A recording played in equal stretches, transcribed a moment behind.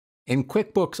In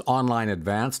QuickBooks Online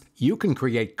Advanced, you can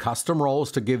create custom roles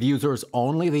to give users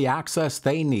only the access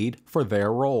they need for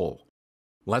their role.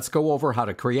 Let's go over how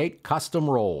to create custom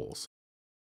roles.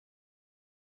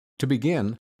 To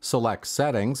begin, select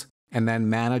Settings and then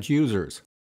Manage Users.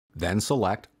 Then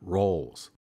select Roles.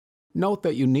 Note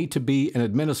that you need to be an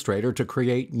administrator to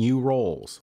create new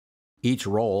roles. Each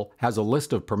role has a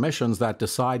list of permissions that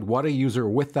decide what a user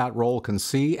with that role can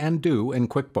see and do in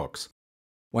QuickBooks.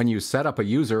 When you set up a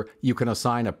user, you can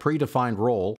assign a predefined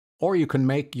role, or you can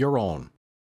make your own.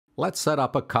 Let's set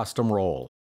up a custom role.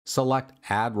 Select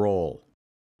Add Role.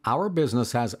 Our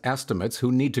business has estimates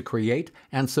who need to create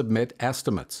and submit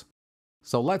estimates.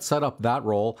 So let's set up that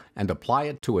role and apply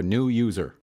it to a new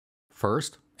user.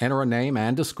 First, enter a name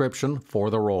and description for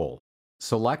the role.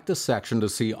 Select a section to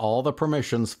see all the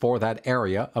permissions for that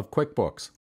area of QuickBooks.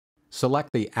 Select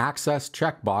the Access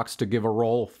checkbox to give a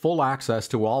role full access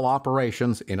to all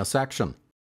operations in a section.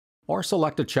 Or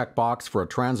select a checkbox for a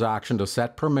transaction to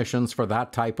set permissions for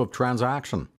that type of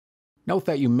transaction. Note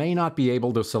that you may not be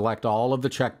able to select all of the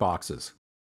checkboxes.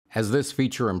 As this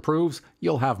feature improves,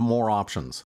 you'll have more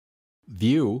options.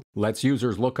 View lets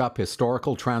users look up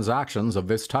historical transactions of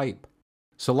this type.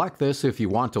 Select this if you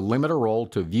want to limit a role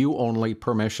to view-only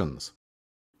permissions.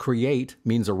 Create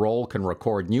means a role can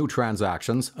record new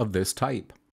transactions of this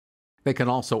type. They can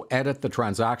also edit the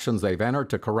transactions they've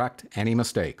entered to correct any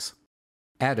mistakes.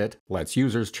 Edit lets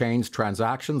users change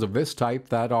transactions of this type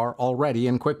that are already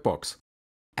in QuickBooks.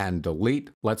 And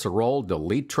Delete lets a role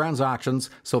delete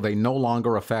transactions so they no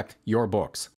longer affect your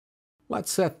books.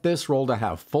 Let's set this role to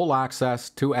have full access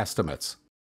to estimates.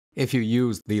 If you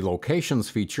use the Locations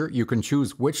feature, you can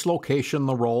choose which location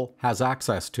the role has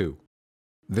access to.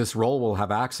 This role will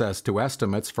have access to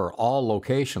estimates for all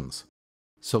locations.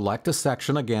 Select a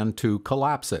section again to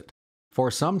collapse it.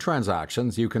 For some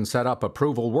transactions, you can set up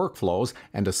approval workflows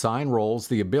and assign roles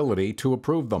the ability to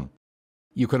approve them.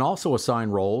 You can also assign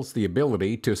roles the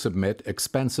ability to submit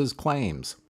expenses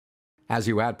claims. As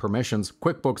you add permissions,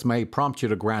 QuickBooks may prompt you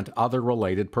to grant other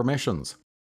related permissions.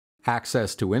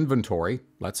 Access to inventory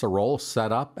lets a role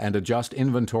set up and adjust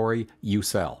inventory you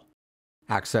sell.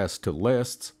 Access to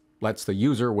lists lets the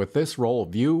user with this role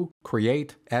view,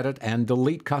 create, edit, and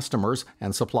delete customers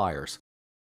and suppliers.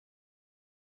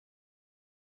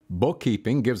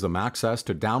 Bookkeeping gives them access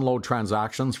to download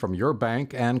transactions from your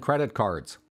bank and credit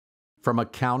cards. From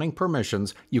accounting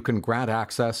permissions, you can grant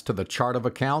access to the chart of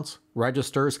accounts,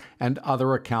 registers, and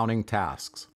other accounting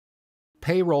tasks.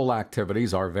 Payroll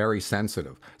activities are very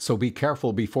sensitive, so be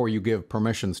careful before you give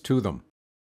permissions to them.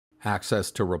 Access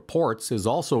to reports is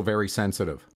also very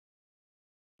sensitive.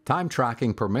 Time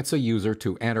tracking permits a user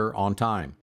to enter on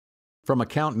time. From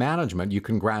account management, you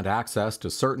can grant access to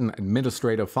certain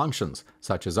administrative functions,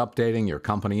 such as updating your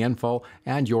company info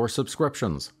and your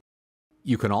subscriptions.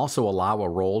 You can also allow a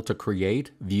role to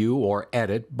create, view, or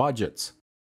edit budgets.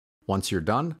 Once you're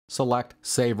done, select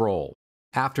Save Role.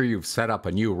 After you've set up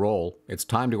a new role, it's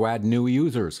time to add new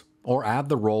users, or add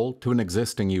the role to an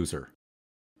existing user.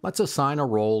 Let's assign a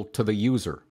role to the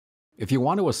user. If you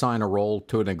want to assign a role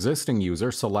to an existing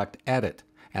user, select Edit,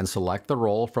 and select the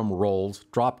role from Roles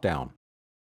drop-down.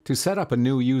 To set up a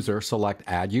new user, select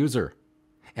Add User.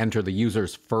 Enter the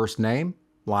user's first name,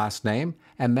 last name,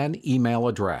 and then email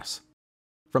address.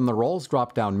 From the Roles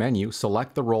drop-down menu,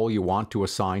 select the role you want to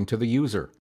assign to the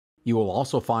user. You will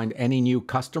also find any new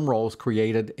custom roles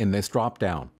created in this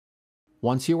drop-down.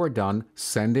 Once you are done,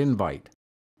 send invite.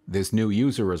 This new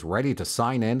user is ready to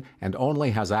sign in and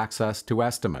only has access to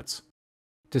estimates.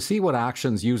 To see what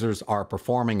actions users are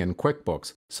performing in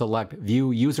QuickBooks, select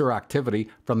View User Activity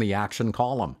from the Action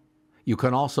column. You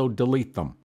can also delete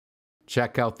them.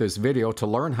 Check out this video to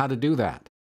learn how to do that.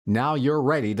 Now you're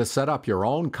ready to set up your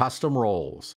own custom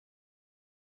roles.